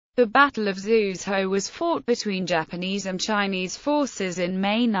The Battle of Xuzhou was fought between Japanese and Chinese forces in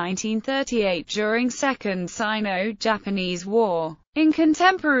May 1938 during Second Sino-Japanese War. In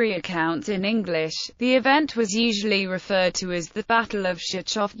contemporary accounts in English, the event was usually referred to as the Battle of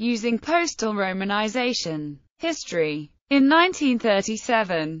Xuzhou, using postal romanization. History. In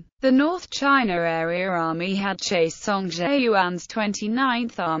 1937, the North China Area Army had chased Song Zhejuan's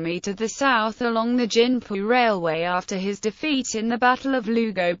 29th Army to the south along the Jinpu Railway after his defeat in the Battle of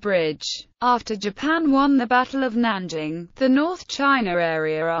Lugo Bridge. After Japan won the Battle of Nanjing, the North China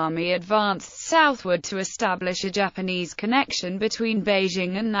Area Army advanced southward to establish a Japanese connection between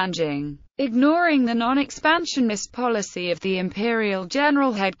Beijing and Nanjing. Ignoring the non-expansionist policy of the Imperial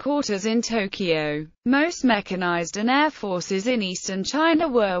General Headquarters in Tokyo, most mechanized and air forces in eastern China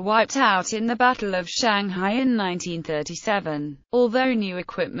were wiped out in the Battle of Shanghai in 1937. Although new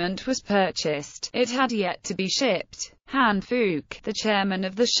equipment was purchased, it had yet to be shipped. Han Fuk, the chairman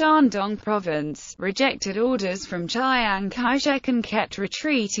of the Shandong province, rejected orders from Chiang Kai-shek and kept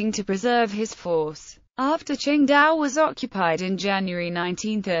retreating to preserve his force. After Qingdao was occupied in January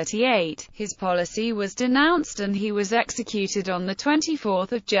 1938, his policy was denounced and he was executed on 24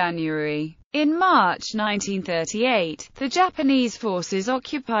 January. In March 1938, the Japanese forces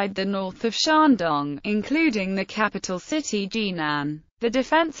occupied the north of Shandong, including the capital city Jinan. The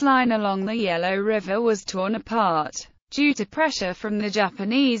defense line along the Yellow River was torn apart. Due to pressure from the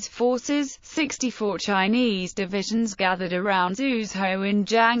Japanese forces, 64 Chinese divisions gathered around Xuzhou in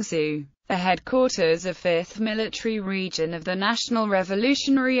Jiangsu, the headquarters of 5th Military Region of the National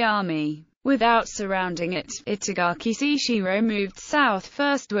Revolutionary Army. Without surrounding it, Itagaki Seshiro moved south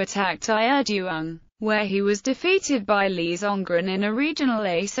first to attack Taijuang, where he was defeated by Li Zongren in a regional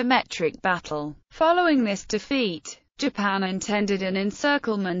asymmetric battle. Following this defeat, Japan intended an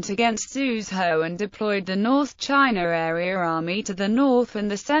encirclement against Xuzhou and deployed the North China Area Army to the north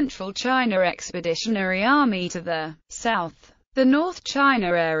and the Central China Expeditionary Army to the south. The North China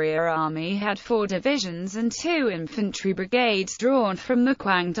Area Army had 4 divisions and 2 infantry brigades drawn from the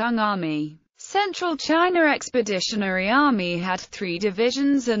Guangdong Army. Central China Expeditionary Army had 3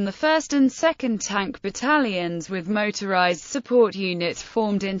 divisions and the 1st and 2nd Tank Battalions with motorized support units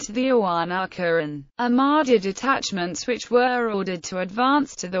formed into the Iwanaku and Armada detachments, which were ordered to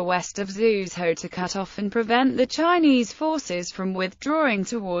advance to the west of Xuzhou to cut off and prevent the Chinese forces from withdrawing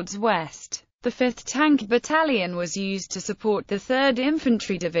towards west. The 5th Tank Battalion was used to support the 3rd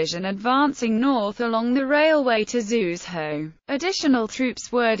Infantry Division advancing north along the railway to Xuzhou. Additional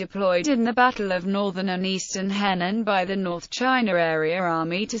troops were deployed in the Battle of Northern and Eastern Henan by the North China Area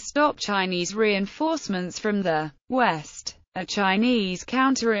Army to stop Chinese reinforcements from the west. A Chinese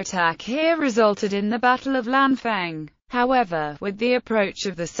counterattack here resulted in the Battle of Lanfeng. However, with the approach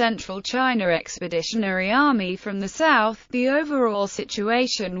of the Central China Expeditionary Army from the south, the overall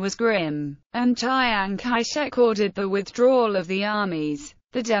situation was grim, and Chiang Kai-shek ordered the withdrawal of the armies.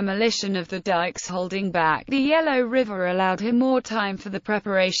 The demolition of the dikes holding back the Yellow River allowed him more time for the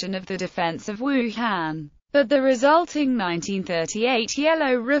preparation of the defense of Wuhan. But the resulting 1938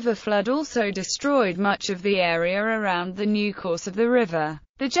 Yellow River flood also destroyed much of the area around the new course of the river.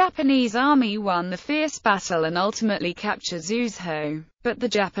 The Japanese army won the fierce battle and ultimately captured Xuzhou, but the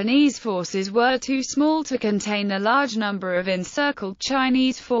Japanese forces were too small to contain a large number of encircled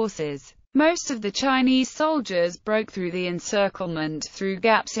Chinese forces. Most of the Chinese soldiers broke through the encirclement through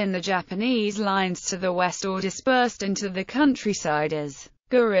gaps in the Japanese lines to the west or dispersed into the countryside as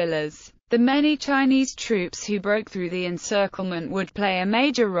guerrillas. The many Chinese troops who broke through the encirclement would play a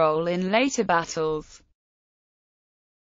major role in later battles.